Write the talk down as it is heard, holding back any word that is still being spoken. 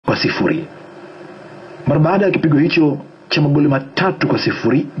0. Mara baada ya kipigo hicho cha magoli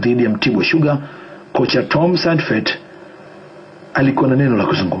 3-0 dhidi ya Mtibwa Sugar, kocha Saintfiet alikuwa na neno la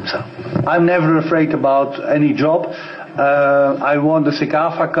kuzungumza. I'm never afraid about any job. I won the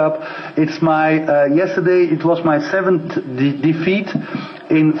Sekafa Cup. It's my yesterday it was my 7th defeat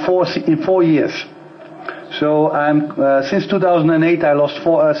in 4 years. So I'm since 2008 I lost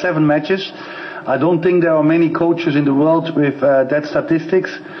 7 matches. I don't think there are many coaches in the world with that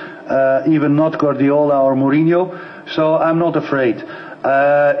statistics, even not Guardiola or Mourinho. So I'm not afraid.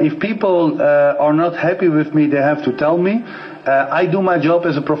 If people are not happy with me, they have to tell me. I do my job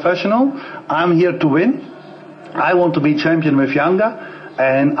as a professional. I'm here to win. I want to be champion with Yanga,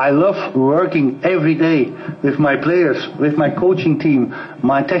 and I love working every day with my players, with my coaching team,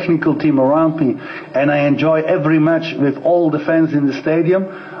 my technical team around me, and I enjoy every match with all the fans in the stadium.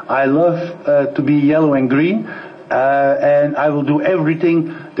 I love to be yellow and green, and I will do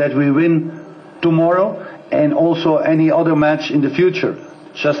everything that we win tomorrow and also any other match in the future,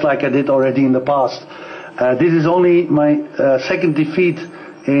 just like I did already in the past. This is only my 2nd defeat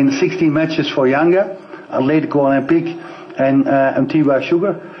in 16 matches for Yanga, aliyekuwa and Mtibwa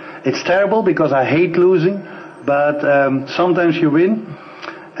Sugar. It's terrible because I hate losing, but sometimes you win,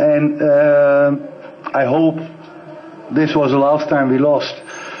 and I hope this was the last time we lost.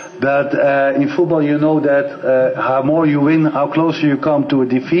 But in football you know that how more you win, how closer you come to a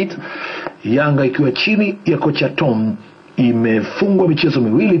defeat. Yanga ikiwa chini ya kocha imefungwa michezo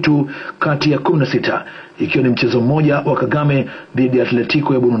 2 tu kati ya 16, ikiwa ni mchezo mmoja wa Kagame dhidi ya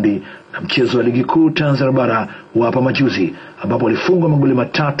Atletico ya Burundi na mchezo wa ligi kuu Tanzania bara wa hapa majuzi ambapo walifungwa magoli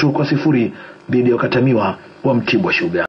 3-0 dhidi ya wakatamiwa wa Mtibwa Sugar.